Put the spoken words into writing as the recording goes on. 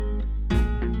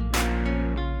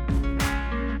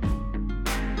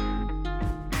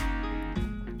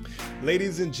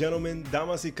Ladies and gentlemen,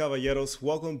 damas y caballeros,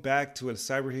 welcome back to El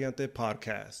Cyber Gigante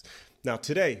podcast. Now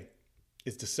today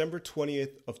is December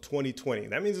 20th of 2020.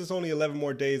 That means it's only 11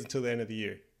 more days until the end of the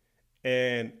year.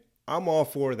 And I'm all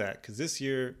for that because this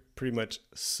year pretty much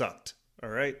sucked. All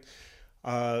right.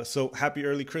 So happy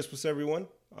early Christmas, everyone.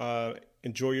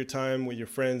 Enjoy your time with your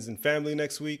friends and family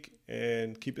next week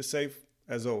and keep it safe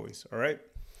as always. All right.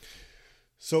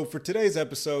 So for today's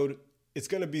episode, it's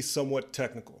going to be somewhat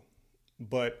technical,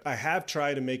 but I have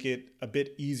tried to make it a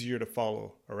bit easier to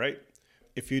follow. All right.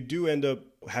 If you do end up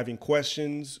having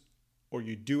questions or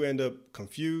you do end up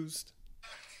confused.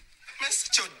 Man,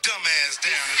 sit your dumb ass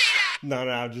down.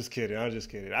 No, I'm just kidding.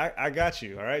 I got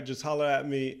you. All right. Just holler at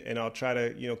me and I'll try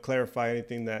to, clarify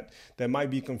anything that might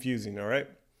be confusing. All right.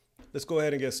 Let's go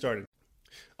ahead and get started.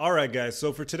 All right, guys.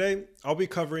 So for today, I'll be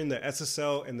covering the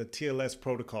SSL and the TLS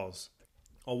protocols.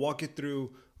 I'll walk you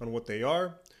through on what they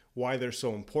are, why they're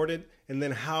so important, and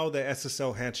then how the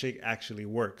SSL handshake actually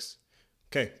works.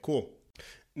 Okay, cool.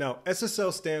 Now,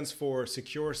 SSL stands for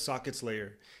Secure Sockets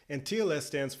Layer, and TLS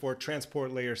stands for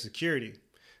Transport Layer Security.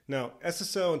 Now,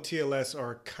 SSL and TLS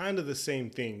are kind of the same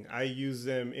thing. I use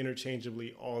them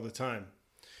interchangeably all the time.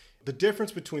 The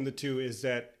difference between the two is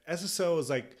that SSL is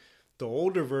like the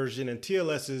older version, and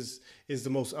TLS is the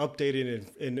most updated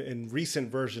and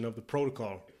recent version of the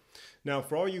protocol. Now,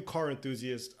 for all you car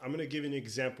enthusiasts, I'm going to give you an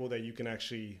example that you can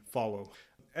actually follow.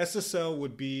 SSL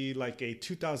would be like a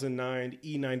 2009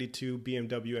 E92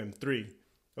 BMW M3,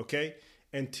 okay?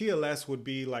 And TLS would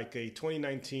be like a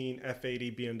 2019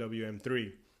 F80 BMW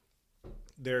M3.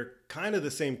 They're kind of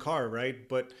the same car, right?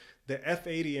 But the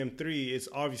F80 M3 is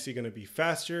obviously going to be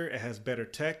faster, it has better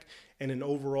tech, and an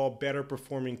overall better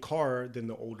performing car than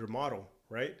the older model,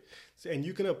 right? And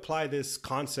you can apply this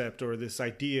concept or this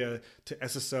idea to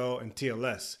SSL and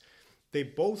TLS. They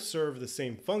both serve the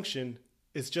same function.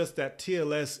 It's just that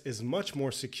TLS is much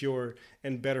more secure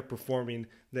and better performing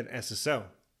than SSL.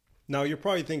 Now you're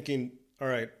probably thinking, all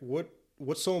right,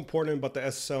 what's so important about the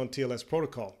SSL and TLS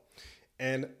protocol?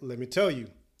 And let me tell you,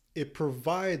 it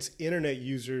provides internet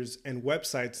users and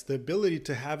websites the ability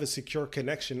to have a secure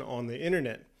connection on the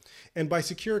internet. And by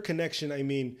secure connection, I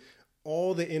mean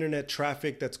all the internet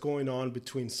traffic that's going on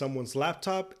between someone's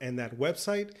laptop and that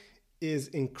website is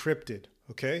encrypted,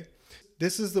 okay?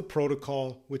 This is the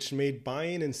protocol which made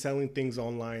buying and selling things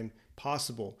online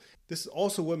possible. This is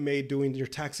also what made doing your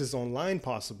taxes online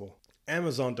possible.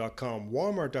 Amazon.com,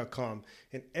 Walmart.com,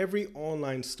 and every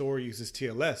online store uses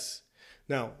TLS.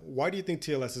 Now, why do you think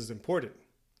TLS is important?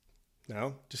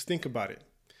 Now, just think about it.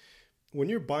 When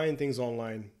you're buying things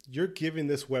online, you're giving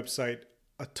this website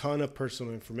a ton of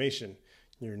personal information.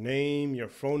 Your name, your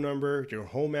phone number, your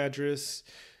home address,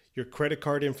 your credit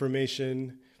card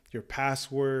information, your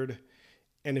password.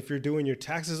 And if you're doing your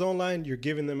taxes online, you're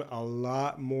giving them a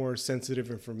lot more sensitive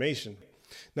information.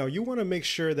 Now, you want to make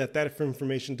sure that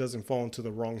information doesn't fall into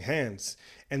the wrong hands.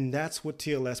 And that's what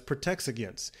TLS protects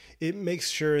against. It makes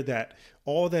sure that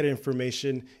all that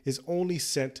information is only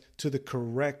sent to the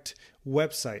correct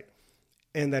website.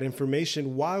 And that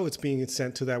information, while it's being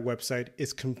sent to that website,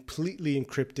 is completely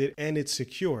encrypted and it's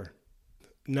secure.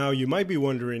 Now, you might be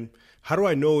wondering, how do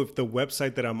I know if the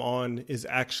website that I'm on is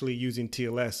actually using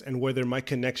TLS and whether my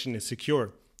connection is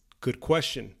secure? Good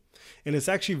question. And it's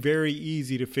actually very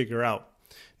easy to figure out.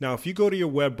 Now, if you go to your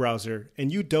web browser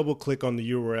and you double click on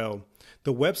the URL,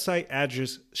 the website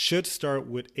address should start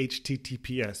with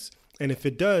HTTPS. And if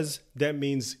it does, that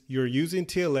means you're using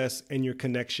TLS and your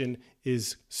connection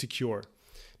is secure.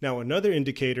 Now, another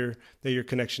indicator that your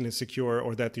connection is secure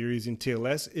or that you're using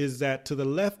TLS is that to the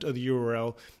left of the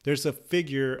URL, there's a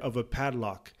figure of a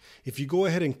padlock. If you go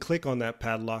ahead and click on that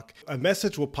padlock, a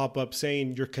message will pop up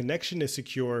saying your connection is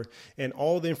secure and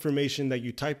all the information that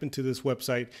you type into this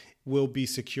website will be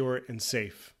secure and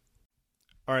safe.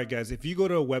 All right, guys, if you go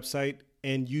to a website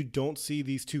and you don't see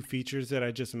these two features that I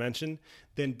just mentioned,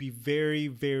 then be very,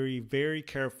 very, very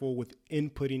careful with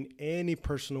inputting any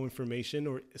personal information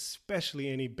or especially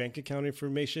any bank account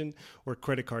information or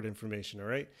credit card information, all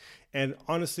right? And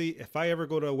honestly, if I ever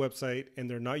go to a website and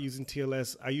they're not using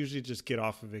TLS, I usually just get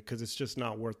off of it because it's just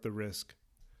not worth the risk.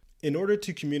 In order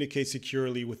to communicate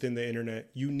securely within the internet,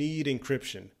 you need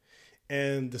encryption.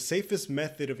 And the safest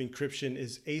method of encryption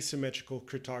is asymmetrical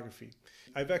cryptography.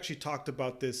 I've actually talked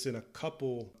about this in a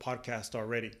couple podcasts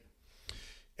already.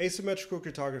 Asymmetrical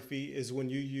cryptography is when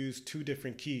you use two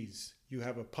different keys. You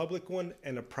have a public one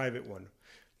and a private one.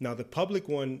 Now, the public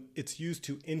one, it's used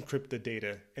to encrypt the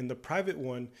data, and the private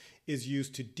one is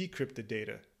used to decrypt the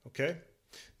data, okay?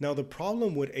 Now, the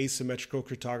problem with asymmetrical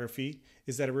cryptography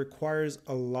is that it requires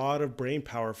a lot of brain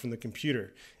power from the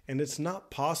computer, and it's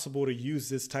not possible to use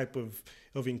this type of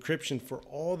of encryption for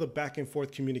all the back and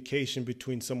forth communication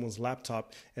between someone's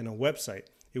laptop and a website.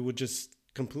 It would just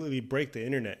completely break the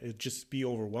internet. It'd just be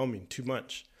overwhelming, too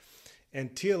much.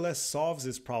 And TLS solves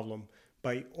this problem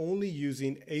by only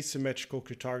using asymmetrical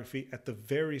cryptography at the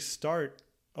very start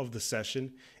of the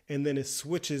session, and then it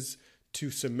switches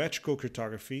to symmetrical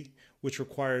cryptography, which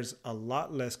requires a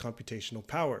lot less computational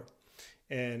power.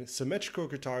 And symmetrical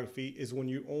cryptography is when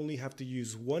you only have to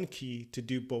use one key to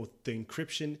do both the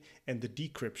encryption and the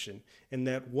decryption. And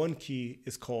that one key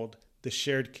is called the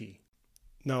shared key.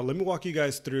 Now, let me walk you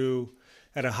guys through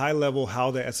at a high level how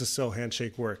the SSL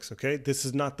handshake works, okay? This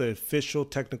is not the official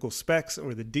technical specs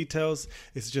or the details.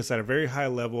 It's just at a very high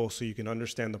level so you can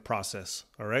understand the process,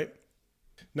 all right?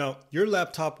 Now, your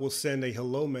laptop will send a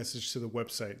hello message to the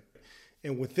website.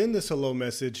 And within this hello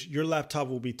message, your laptop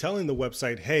will be telling the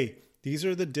website, hey, these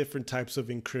are the different types of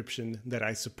encryption that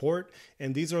I support,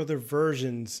 and these are the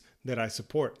versions that I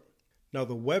support. Now,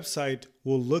 the website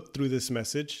will look through this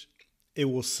message. It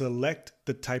will select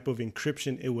the type of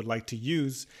encryption it would like to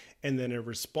use, and then it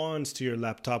responds to your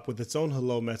laptop with its own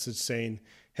hello message saying,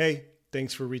 hey,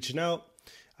 thanks for reaching out.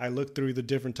 I looked through the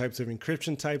different types of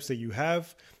encryption types that you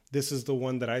have. This is the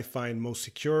one that I find most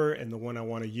secure and the one I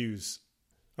want to use.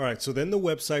 All right, so then the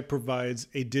website provides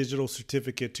a digital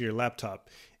certificate to your laptop.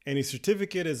 And a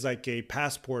certificate is like a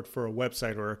passport for a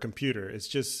website or a computer.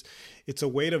 It's a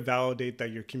way to validate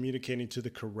that you're communicating to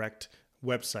the correct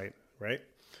website, right?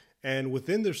 And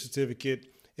within the certificate,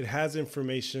 it has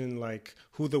information like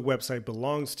who the website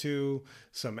belongs to,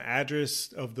 some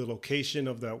address of the location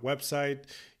of that website,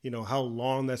 how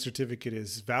long that certificate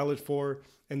is valid for,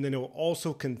 and then it will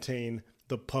also contain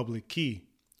the public key,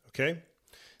 okay?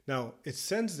 Now, it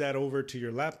sends that over to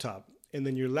your laptop, and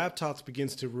then your laptop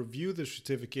begins to review the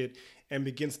certificate and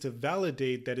begins to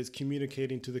validate that it's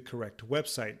communicating to the correct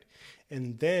website.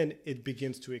 And then it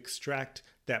begins to extract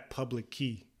that public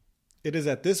key. It is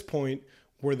at this point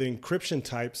where the encryption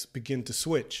types begin to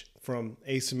switch from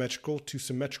asymmetrical to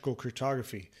symmetrical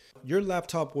cryptography. Your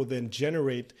laptop will then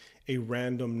generate a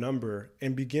random number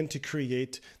and begin to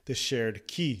create the shared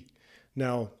key.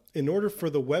 Now, in order for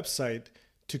the website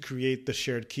to create the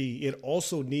shared key, it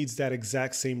also needs that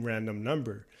exact same random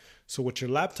number. So what your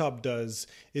laptop does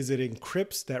is it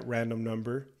encrypts that random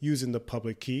number using the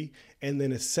public key, and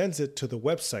then it sends it to the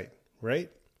website, right?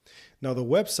 Now the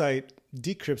website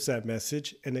decrypts that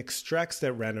message and extracts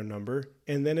that random number,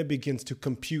 and then it begins to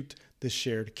compute the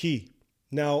shared key.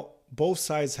 Now, both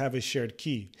sides have a shared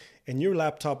key, and your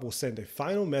laptop will send a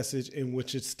final message in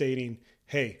which it's stating,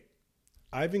 hey,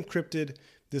 I've encrypted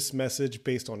this message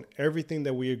based on everything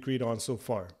that we agreed on so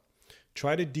far.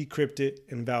 Try to decrypt it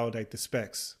and validate the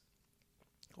specs.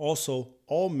 Also,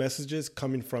 all messages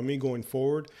coming from me going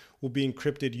forward will be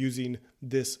encrypted using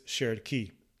this shared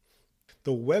key.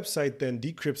 The website then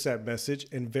decrypts that message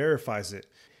and verifies it.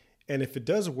 And if it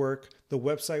does work, the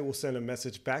website will send a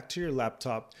message back to your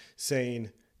laptop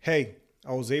saying, hey,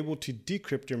 I was able to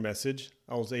decrypt your message.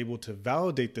 I was able to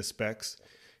validate the specs.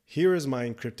 Here is my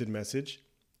encrypted message.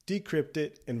 Decrypt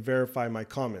it and verify my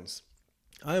comments.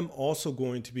 I am also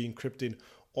going to be encrypting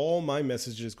all my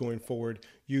messages going forward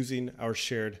using our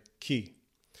shared key.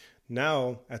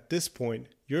 Now, at this point,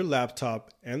 your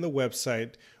laptop and the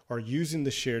website are using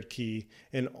the shared key,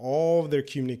 and all of their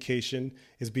communication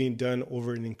is being done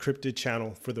over an encrypted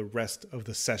channel for the rest of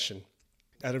the session.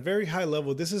 At a very high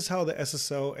level, this is how the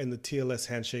SSL and the TLS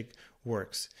handshake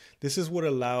works. This is what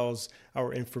allows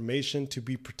our information to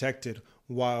be protected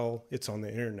while it's on the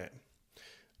internet.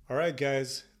 All right,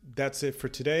 guys, that's it for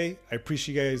today. I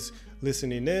appreciate you guys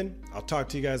listening in. I'll talk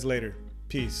to you guys later.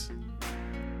 Peace.